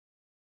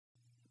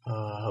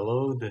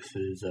Hello, this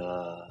is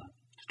a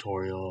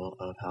tutorial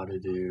of how to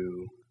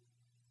do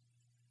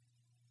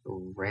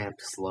ramp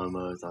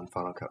slow-mos on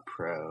Final Cut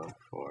Pro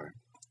for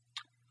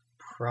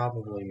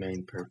probably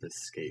main purpose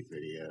skate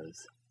videos.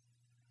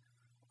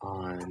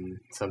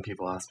 Some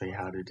people ask me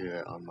how to do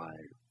it on my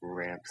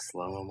ramp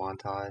slow-mo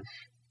montage.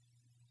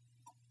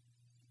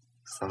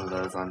 Some of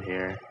those on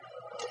here.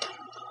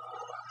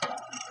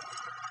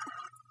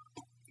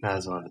 That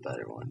was one of the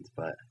better ones,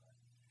 but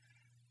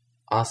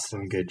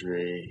Austin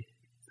Goodry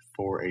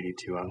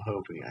 482, I'm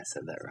hoping I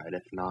said that right.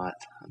 If not,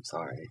 I'm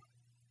sorry.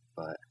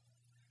 But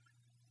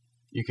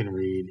you can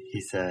read. He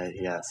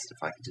asked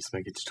if I could just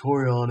make a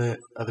tutorial on it.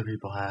 Other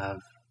people have.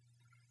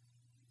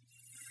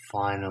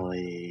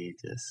 Finally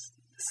just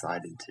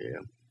decided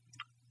to.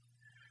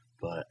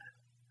 But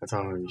that's what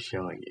I'm going to be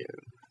showing you.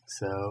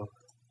 So,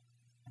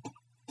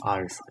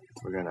 obviously,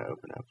 we're going to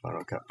open up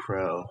Final Cut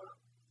Pro.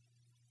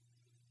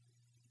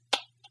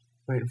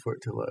 Waiting for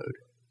it to load.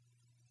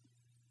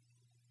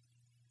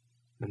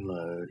 And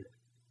load,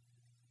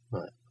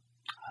 but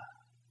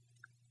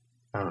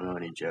I don't know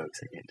any jokes.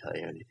 I can't tell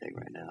you anything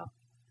right now.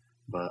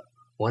 But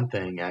one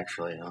thing,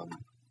 actually,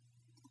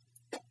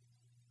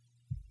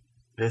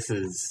 this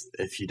is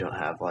if you don't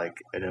have like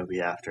Adobe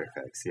After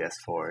Effects CS4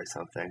 or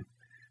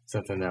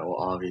something that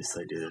will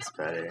obviously do this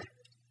better.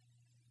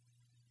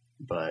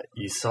 But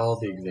you saw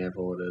the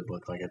example what it would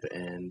look like at the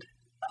end.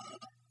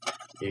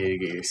 You need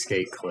to get your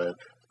skate clip.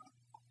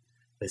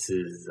 This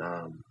is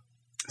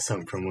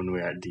something from when we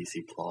were at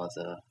DC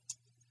Plaza.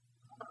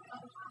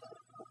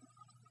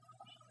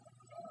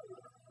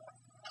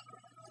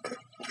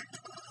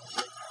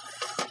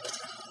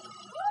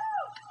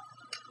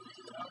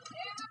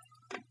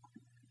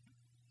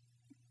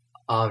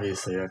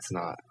 Obviously, that's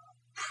not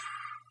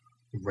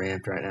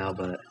ramped right now,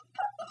 but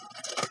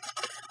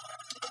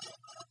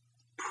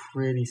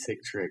pretty sick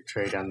trick.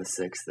 Tray down the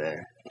 6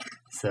 there.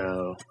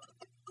 So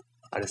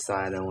I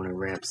decided I want to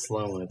ramp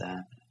slow with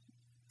that.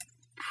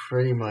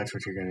 Pretty much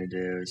what you're going to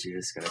do is you're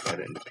just going to cut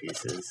it into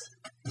pieces.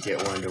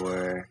 Get one to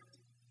where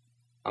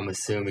I'm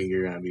assuming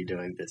you're going to be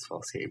doing this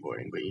while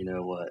skateboarding, but you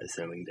know what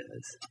assuming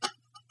does.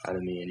 Out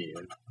of me and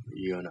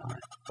you and I,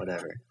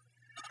 whatever.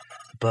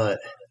 But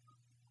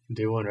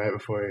do one right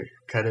before,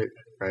 cut it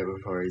right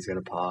before he's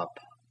going to pop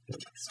his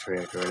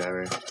trick or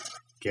whatever.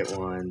 Get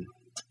one,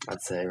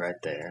 I'd say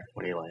right there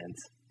when he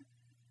lands.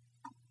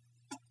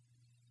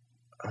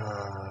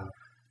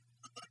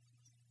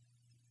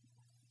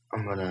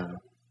 I'm going to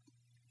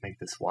make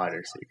this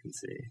wider so you can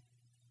see.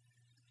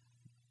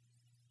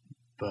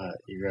 But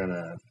you're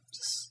gonna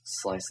just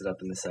slice it up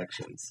into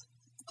sections.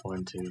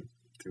 1, 2,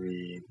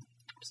 3.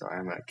 Sorry,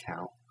 I'm gonna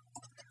count.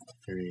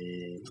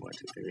 3, 1,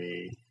 2,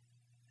 3.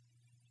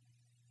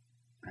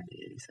 90,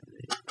 80,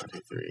 70, 1,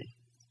 2, 3.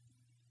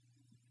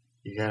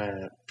 You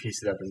gotta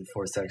piece it up into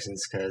 4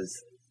 sections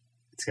because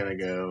it's gonna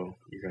go.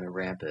 You're gonna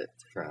ramp it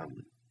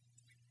from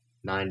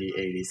 90,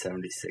 80,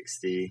 70,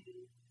 60.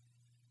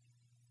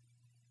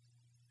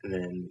 And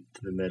then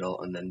to the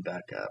middle, and then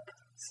back up.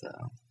 So,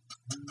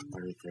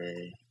 1, 2,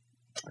 3,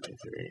 1, 2,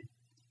 3,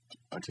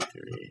 1, 2,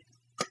 3,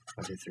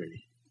 1, 2,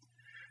 3,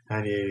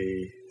 90,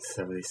 80,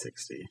 70,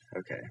 60.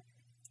 Okay.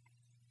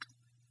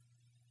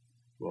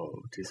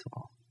 Whoa, too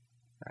small.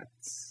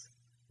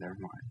 Never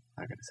mind.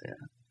 I'm not gonna say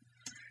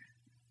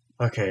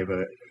that. Okay,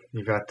 but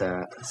you got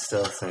that.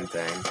 Still the same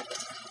thing.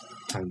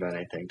 Haven't done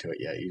anything to it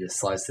yet. You just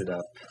slice it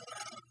up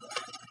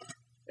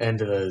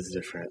into those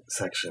different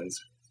sections.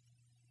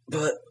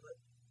 But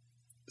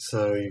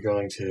so you're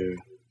going to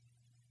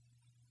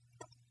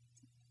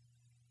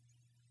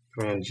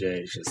Command J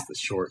is just the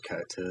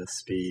shortcut to the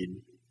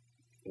speed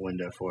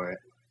window for it.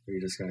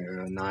 You're just going to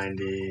go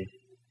 90,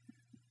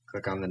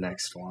 click on the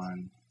next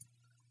one,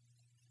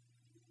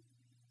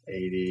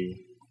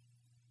 80,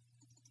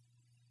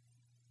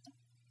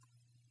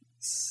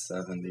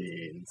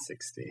 70, and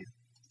 60.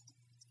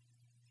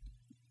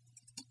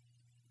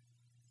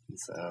 And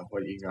so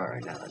what you got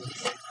right now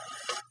is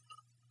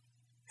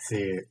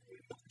see it.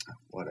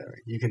 Whatever.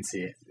 You can see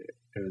it.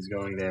 It was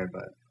going there,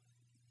 but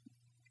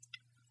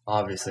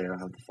obviously I don't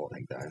have the full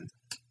thing done.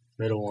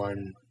 Middle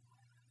one,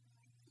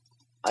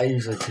 I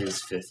usually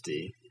choose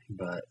 50,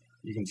 but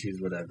you can choose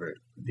whatever.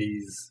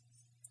 These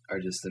are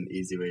just an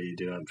easy way to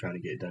do it. I'm trying to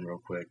get it done real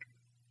quick.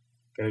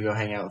 Gonna go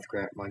hang out with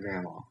my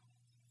grandma.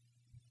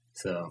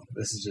 So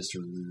this is just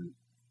a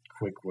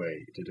quick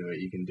way to do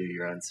it. You can do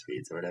your own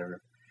speeds or whatever.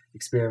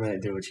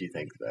 Experiment, do what you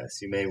think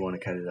best. You may want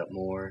to cut it up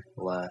more,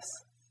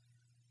 less.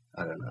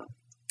 I don't know.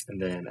 And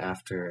then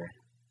after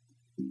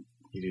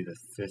you do the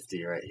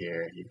 50 right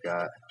here, you've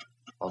got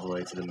all the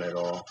way to the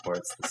middle where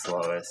it's the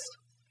slowest.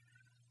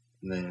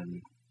 And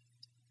then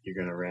you're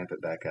going to ramp it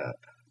back up.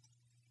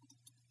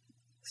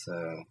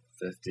 So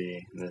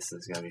 50, and this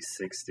is going to be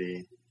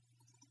 60,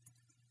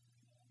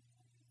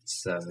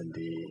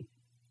 70,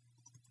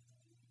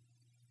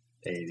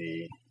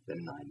 80,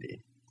 then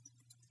 90.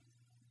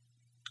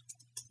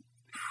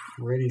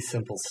 Pretty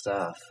simple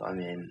stuff. I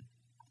mean,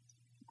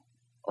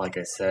 like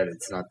I said,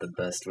 it's not the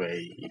best way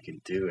you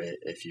can do it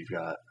if you've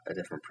got a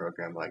different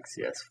program like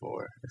CS4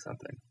 or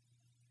something.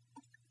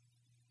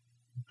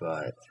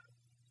 but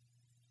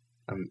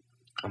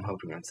I'm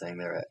hoping I'm saying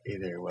that right.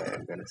 Either way,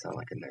 I'm gonna sound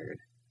like a nerd.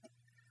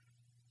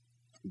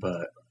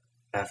 But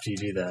after you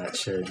do that, it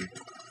should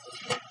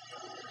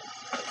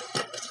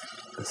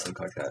listen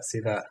like that.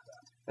 See that?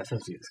 That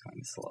 50 is kind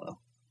of slow.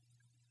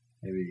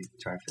 Maybe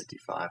try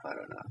 55. I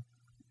don't know.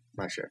 I'm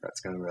not sure if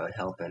that's gonna really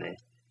help any.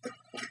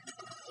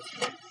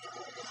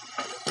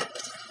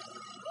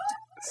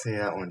 See,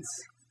 that one's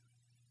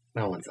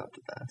not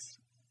the best,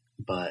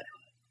 but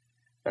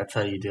that's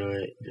how you do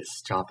it.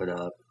 Just chop it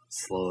up,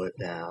 slow it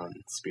down,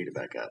 speed it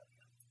back up.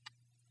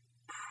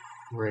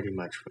 Pretty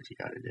much what you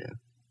gotta do.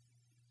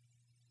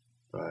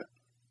 But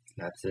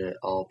that's it.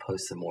 I'll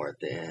post some more at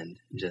the end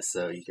just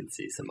so you can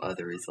see some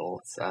other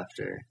results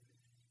after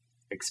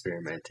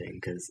experimenting,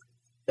 because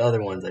the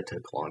other ones I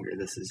took longer.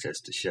 This is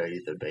just to show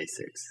you the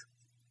basics.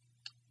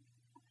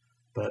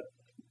 But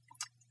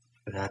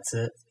that's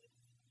it.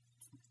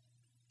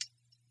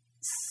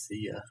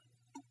 See ya.